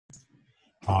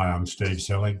Hi, I'm Steve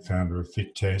Selig, founder of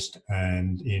FitTest,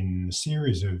 and in a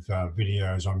series of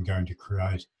videos I'm going to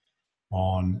create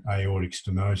on aortic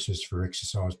stenosis for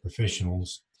exercise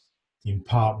professionals. In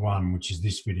part one, which is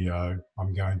this video,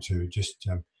 I'm going to just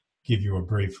give you a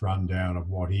brief rundown of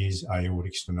what is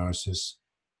aortic stenosis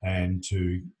and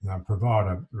to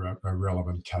provide a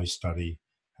relevant case study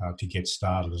to get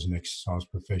started as an exercise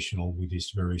professional with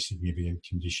this very significant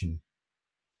condition.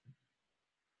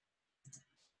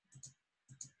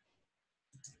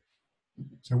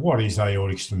 So what is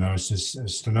aortic stenosis?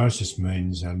 Stenosis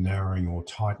means a narrowing or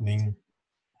tightening.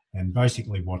 And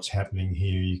basically what's happening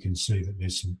here, you can see that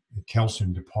there's some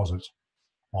calcium deposit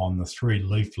on the three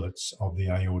leaflets of the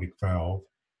aortic valve.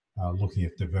 Looking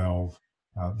at the valve,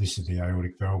 this is the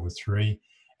aortic valve with three,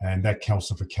 and that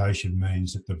calcification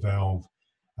means that the valve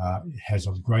has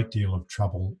a great deal of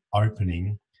trouble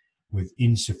opening with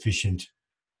insufficient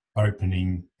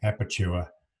opening aperture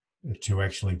to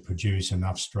actually produce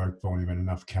enough stroke volume and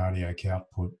enough cardiac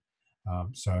output.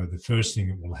 So the first thing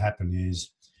that will happen is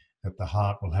that the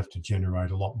heart will have to generate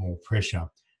a lot more pressure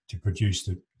to produce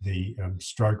the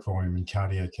stroke volume and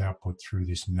cardiac output through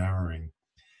this narrowing.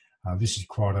 This is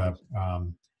quite a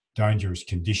dangerous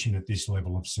condition at this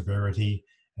level of severity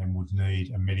and would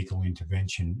need a medical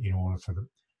intervention in order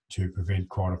to prevent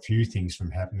quite a few things from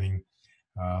happening.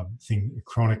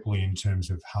 Chronically, in terms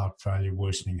of heart failure,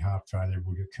 worsening heart failure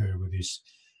would occur with this,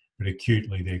 but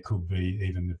acutely there could be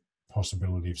even the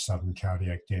possibility of sudden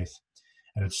cardiac death.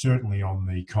 And it's certainly on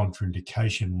the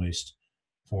contraindication list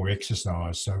for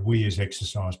exercise. So we as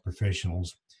exercise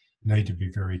professionals need to be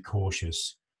very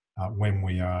cautious when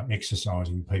we are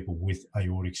exercising people with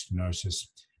aortic stenosis,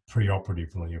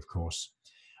 preoperatively, of course.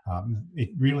 It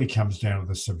really comes down to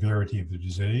the severity of the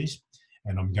disease,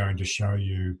 and I'm going to show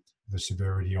you the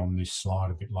severity on this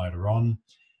slide a bit later on.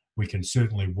 We can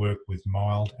certainly work with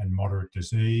mild and moderate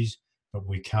disease, but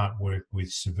we can't work with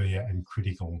severe and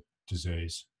critical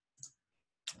disease.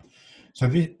 So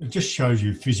it just shows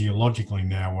you physiologically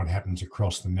now what happens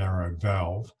across the narrow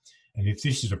valve. And if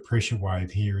this is a pressure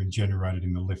wave here and generated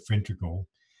in the left ventricle,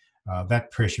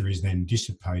 that pressure is then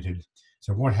dissipated.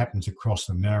 So what happens across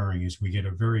the narrowing is we get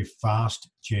a very fast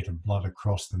jet of blood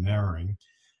across the narrowing,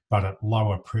 but at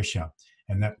lower pressure.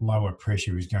 And that lower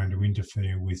pressure is going to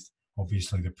interfere with,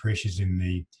 obviously, the pressures in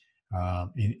the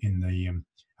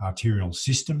arterial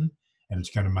system, and it's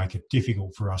going to make it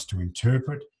difficult for us to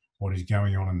interpret what is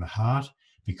going on in the heart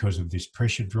because of this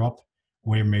pressure drop.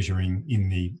 We're measuring in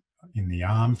the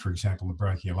arm, for example, the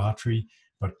brachial artery,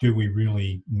 but do we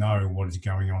really know what is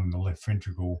going on in the left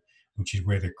ventricle, which is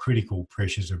where the critical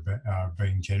pressures are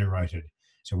being generated?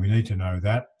 So we need to know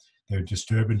that. There are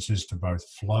disturbances to both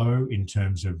flow in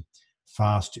terms of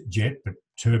fast jet, but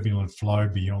turbulent flow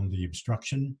beyond the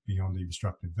obstruction, beyond the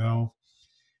obstructed valve.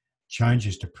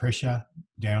 Changes to pressure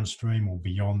downstream or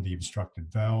beyond the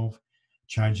obstructed valve.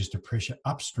 Changes to pressure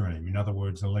upstream. In other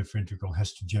words, the left ventricle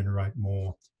has to generate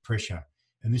more pressure.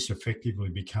 And this effectively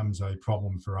becomes a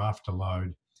problem for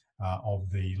afterload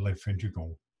of the left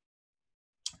ventricle.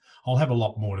 I'll have a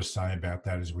lot more to say about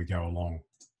that as we go along.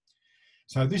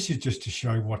 So this is just to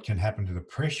show what can happen to the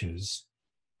pressures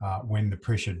when the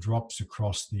pressure drops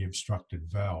across the obstructed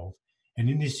valve. And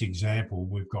in this example,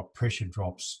 we've got pressure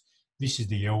drops. This is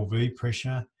the LV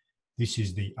pressure. This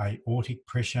is the aortic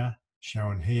pressure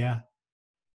shown here.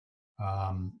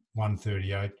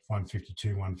 138, 152,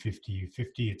 150,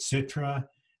 50, etc.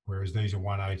 Whereas these are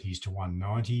 180s to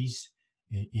 190s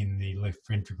in the left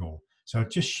ventricle. So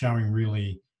just showing,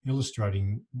 really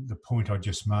illustrating the point I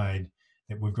just made,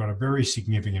 that we've got a very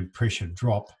significant pressure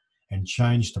drop and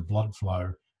change to blood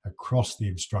flow across the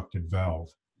obstructed valve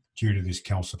due to this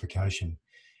calcification.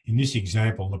 In this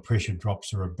example, the pressure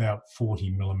drops are about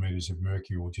 40 millimeters of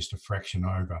mercury, or just a fraction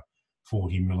over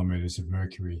 40 millimeters of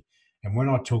mercury. And when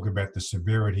I talk about the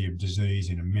severity of disease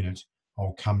in a minute,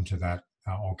 I'll come to that.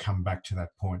 I'll come back to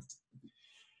that point.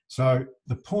 So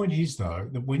the point is, though,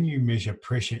 that when you measure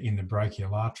pressure in the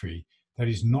brachial artery, that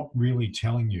is not really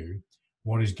telling you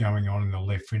what is going on in the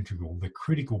left ventricle, the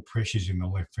critical pressures in the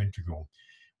left ventricle,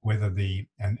 whether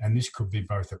and this could be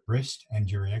both at rest and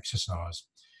during exercise.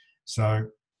 So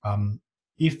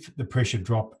if the pressure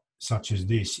drop such as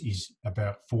this is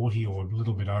about 40 or a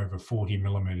little bit over 40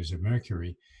 millimeters of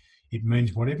mercury, it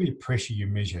means whatever pressure you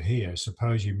measure here,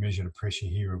 suppose you measured a pressure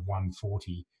here of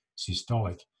 140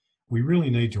 systolic, we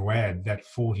really need to add that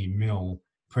 40 mil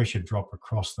pressure drop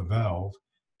across the valve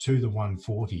to the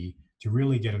 140 to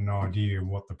really get an idea of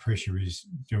what the pressure is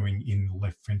doing in the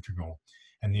left ventricle.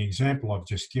 And the example I've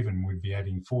just given would be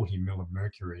adding 40 mil of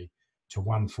mercury to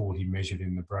 140 measured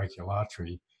in the brachial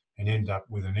artery and end up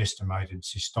with an estimated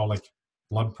systolic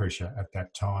blood pressure at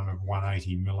that time of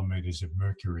 180 millimeters of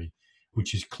mercury,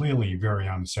 which is clearly very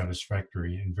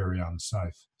unsatisfactory and very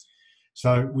unsafe.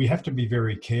 So we have to be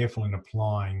very careful in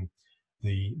applying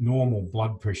the normal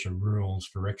blood pressure rules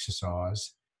for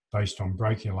exercise based on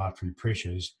brachial artery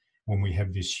pressures when we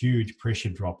have this huge pressure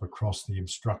drop across the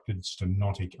obstructed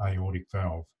stenotic aortic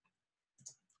valve.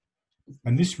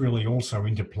 And this really also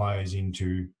interplays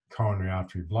into coronary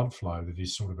artery blood flow, that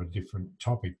is sort of a different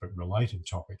topic but related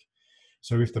topic.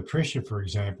 So if the pressure, for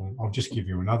example, I'll just give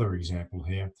you another example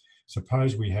here.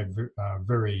 Suppose we have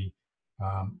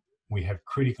we have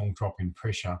critical drop in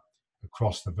pressure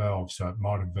across the valve. So it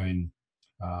might have been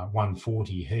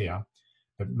 140 here,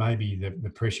 but maybe the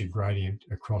pressure gradient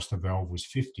across the valve was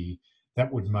 50.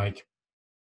 That would make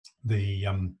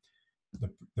the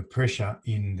pressure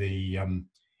in the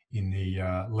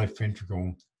left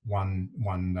ventricle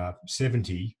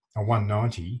 170 or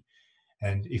 190.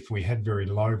 And if we had very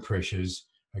low pressures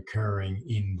occurring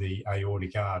in the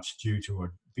aortic arch due to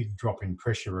a big drop in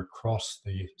pressure across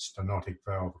the stenotic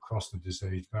valve, across the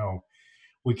diseased valve,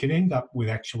 we could end up with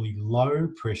actually low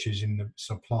pressures in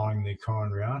supplying the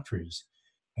coronary arteries.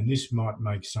 And this might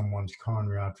make someone's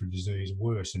coronary artery disease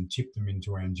worse and tip them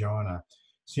into angina,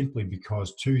 simply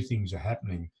because two things are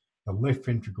happening. The left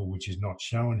ventricle, which is not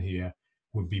shown here,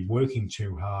 would be working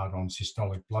too hard on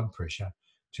systolic blood pressure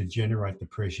to generate the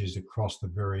pressures across the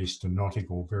very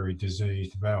stenotic or very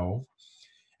diseased valve.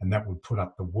 And that would put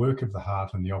up the work of the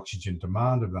heart and the oxygen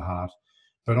demand of the heart.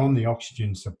 But on the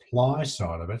oxygen supply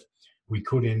side of it, we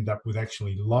could end up with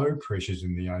actually low pressures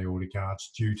in the aortic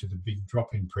arch due to the big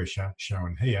drop in pressure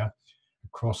shown here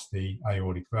across the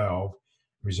aortic valve,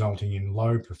 resulting in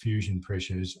low perfusion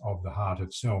pressures of the heart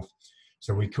itself.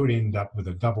 So we could end up with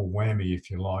a double whammy, if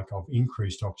you like, of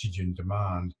increased oxygen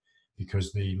demand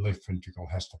because the left ventricle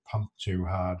has to pump too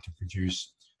hard to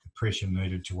produce the pressure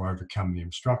needed to overcome the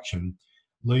obstruction,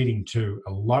 leading to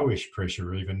a lowish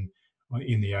pressure even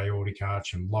in the aortic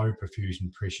arch and low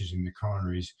perfusion pressures in the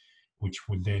coronaries, which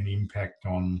would then impact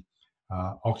on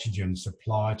oxygen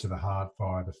supply to the heart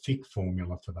via the Fick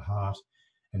formula for the heart.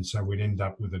 And so we'd end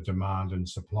up with a demand and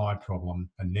supply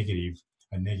problem, a negative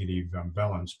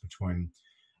balance between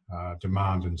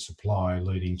demand and supply,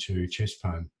 leading to chest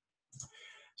pain.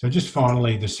 So just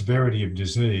finally, the severity of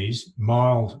disease.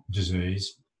 Mild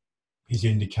disease is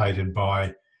indicated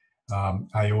by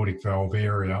aortic valve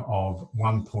area of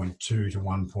 1.2 to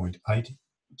 1.8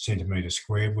 centimetres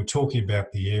squared. We're talking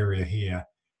about the area here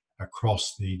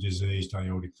across the diseased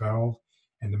aortic valve,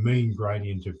 and the mean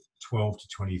gradient of 12 to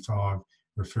 25,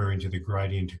 referring to the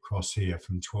gradient across here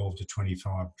from 12 to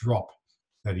 25 drop.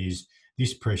 That is,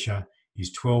 this pressure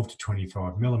is 12 to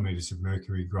 25 millimeters of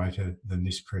mercury greater than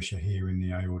this pressure here in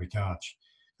the aortic arch.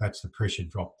 That's the pressure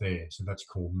drop there. So that's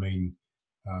called mean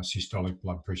systolic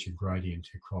blood pressure gradient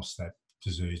across that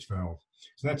diseased valve.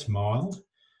 So that's mild.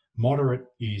 Moderate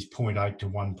is 0.8 to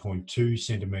 1.2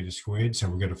 centimetres squared. So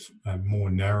we've got a more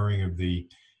narrowing of the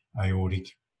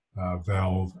aortic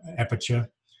valve aperture,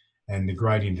 and the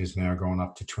gradient has now gone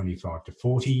up to 25 to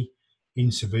 40. In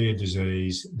severe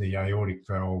disease, the aortic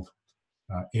valve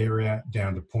area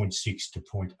down to 0.6 to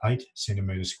 0.8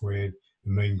 centimetres squared.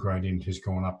 The mean gradient has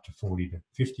gone up to 40 to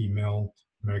 50 mil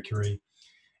mercury.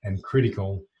 And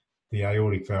critical, the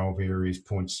aortic valve area is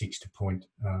 0.6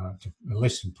 to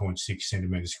less than 0.6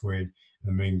 centimetres squared.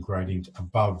 The mean gradient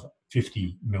above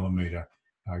 50 millimetres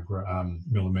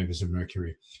of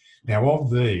mercury. Now, of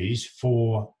these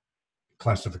four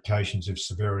classifications of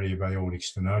severity of aortic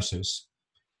stenosis,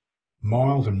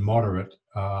 mild and moderate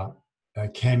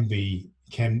can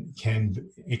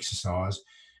exercise,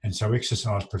 and so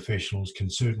exercise professionals can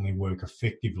certainly work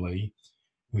effectively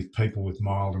with people with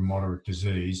mild and moderate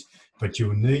disease, but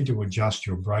you'll need to adjust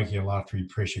your brachial artery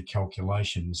pressure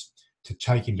calculations to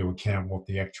take into account what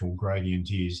the actual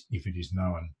gradient is if it is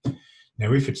known.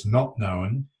 Now, if it's not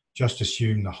known, just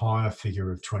assume the higher figure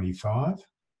of 25.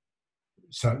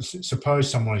 So suppose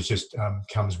someone is just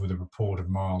comes with a report of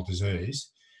mild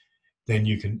disease, then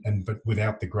you can, but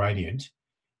without the gradient,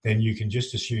 then you can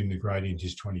just assume the gradient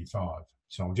is 25.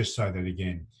 So I'll just say that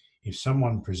again. If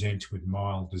someone presents with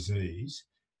mild disease,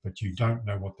 but you don't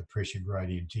know what the pressure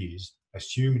gradient is,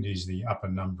 assume it is the upper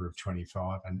number of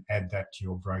 25 and add that to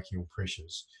your brachial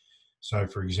pressures. So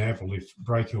for example, if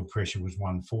brachial pressure was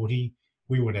 140,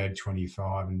 we would add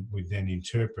 25 and would then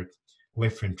interpret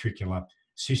left ventricular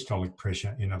systolic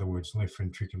pressure, in other words, left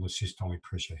ventricular systolic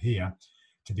pressure here,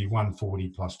 to be 140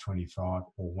 plus 25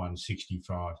 or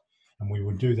 165. And we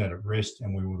would do that at rest,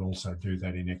 and we would also do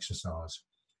that in exercise.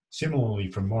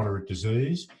 Similarly, for moderate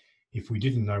disease, if we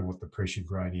didn't know what the pressure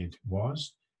gradient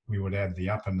was, we would add the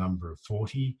upper number of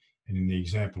 40 And in the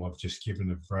example I've just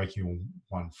given of brachial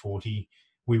 140,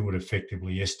 we would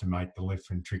effectively estimate the left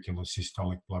ventricular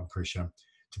systolic blood pressure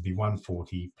to be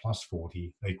 140 plus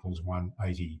 40 equals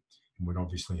 180. And we'd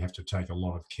obviously have to take a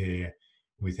lot of care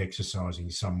with exercising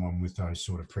someone with those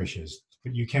sort of pressures.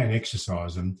 But you can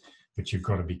exercise them, but you've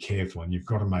got to be careful, and you've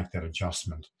got to make that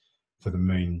adjustment for the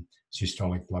mean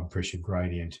systolic blood pressure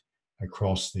gradient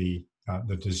across the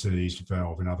diseased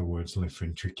valve, in other words, left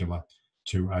ventricular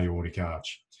to aortic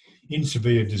arch. In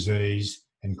severe disease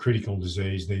and critical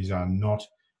disease, these are not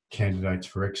candidates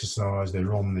for exercise.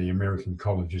 They're on the American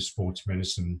College of Sports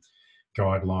Medicine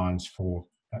guidelines for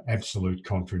absolute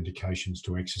contraindications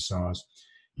to exercise.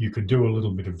 You could do a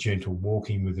little bit of gentle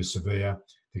walking with the severe.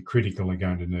 The critical are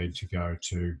going to need to go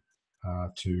to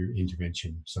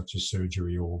intervention such as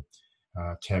surgery or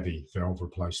TAVI, valve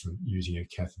replacement, using a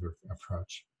catheter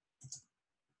approach.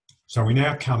 So we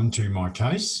now come to my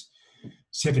case,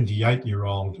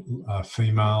 78-year-old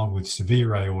female with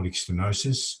severe aortic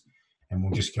stenosis, and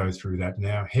we'll just go through that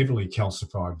now. Heavily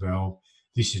calcified valve.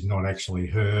 This is not actually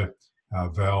her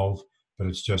valve, but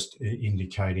it's just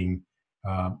indicating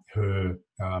her,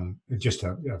 just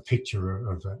a picture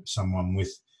of someone with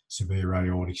severe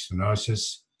aortic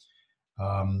stenosis.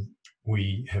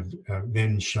 We have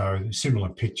then shown similar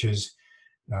pictures,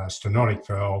 stenotic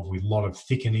valve with a lot of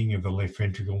thickening of the left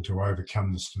ventricle to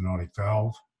overcome the stenotic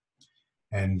valve,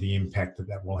 and the impact that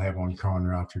that will have on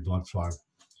coronary artery blood flow.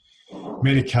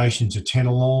 Medications,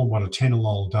 atenolol. What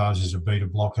atenolol does as a beta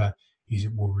blocker is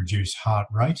it will reduce heart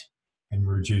rate and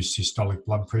reduce systolic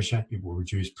blood pressure. It will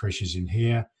reduce pressures in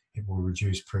here. It will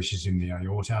reduce pressures in the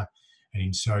aorta. And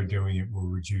in so doing, it will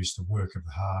reduce the work of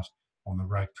the heart on the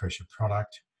rate pressure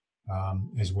product,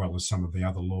 as well as some of the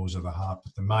other laws of the heart.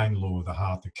 But the main law of the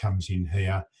heart that comes in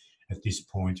here at this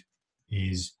point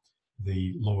is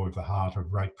the law of the heart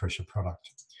of rate pressure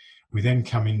product. We then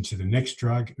come into the next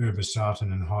drug,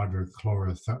 irbesartan and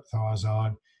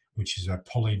hydrochlorothiazide, which is a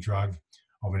poly drug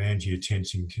of an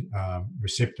angiotensin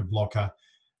receptor blocker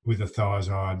with a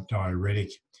thiazide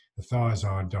diuretic. The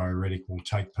thiazide diuretic will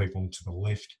take people to the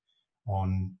left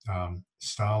on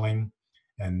Starling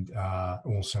and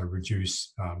also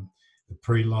reduce the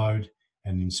preload,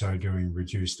 and in so doing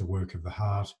reduce the work of the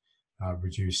heart,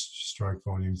 reduce stroke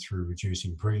volume through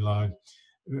reducing preload.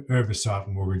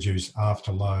 Irbesartan will reduce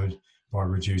afterload by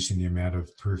reducing the amount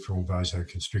of peripheral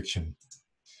vasoconstriction.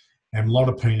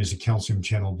 Amlodipine is a calcium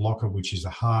channel blocker, which is a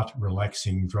heart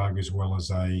relaxing drug as well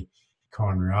as a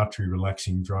coronary artery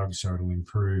relaxing drug, so it'll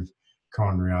improve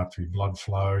coronary artery blood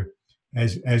flow,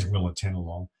 as will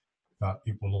atenolol, but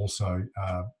it will also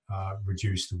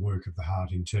reduce the work of the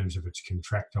heart in terms of its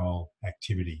contractile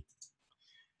activity.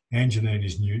 Angionin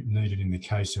is needed in the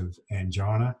case of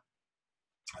angina.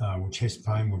 With chest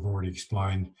pain, we've already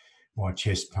explained why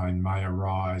chest pain may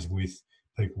arise with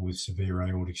people with severe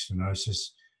aortic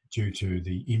stenosis due to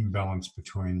the imbalance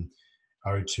between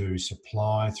O2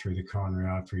 supply through the coronary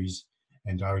arteries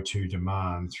and O2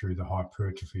 demand through the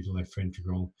hypertrophied left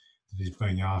ventricle that is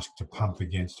being asked to pump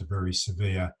against a very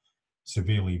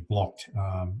severely blocked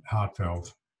heart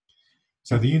valve.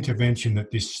 So the intervention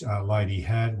that this lady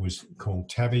had was called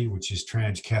TAVI, which is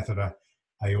transcatheter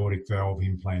aortic valve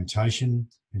implantation,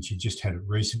 and she just had it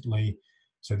recently.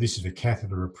 So this is a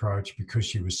catheter approach. Because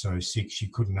she was so sick, she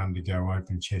couldn't undergo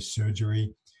open chest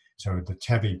surgery. So the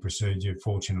TAVI procedure,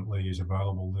 fortunately, is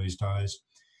available these days.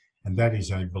 And that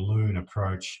is a balloon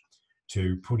approach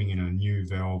to putting in a new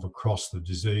valve across the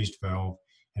diseased valve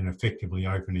and effectively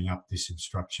opening up this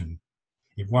obstruction.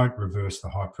 It won't reverse the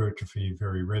hypertrophy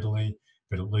very readily,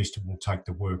 but at least it will take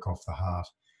the work off the heart.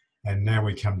 And now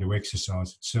we come to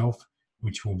exercise itself,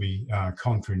 which will be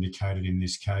contraindicated in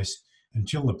this case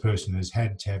until the person has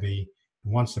had TAVI.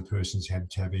 Once the person's had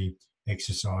TAVI,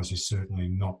 exercise is certainly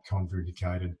not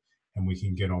contraindicated, and we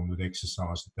can get on with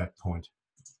exercise at that point.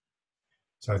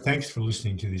 So thanks for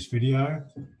listening to this video,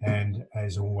 and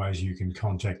as always, you can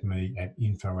contact me at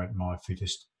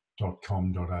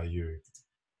info@myfittest.com.au.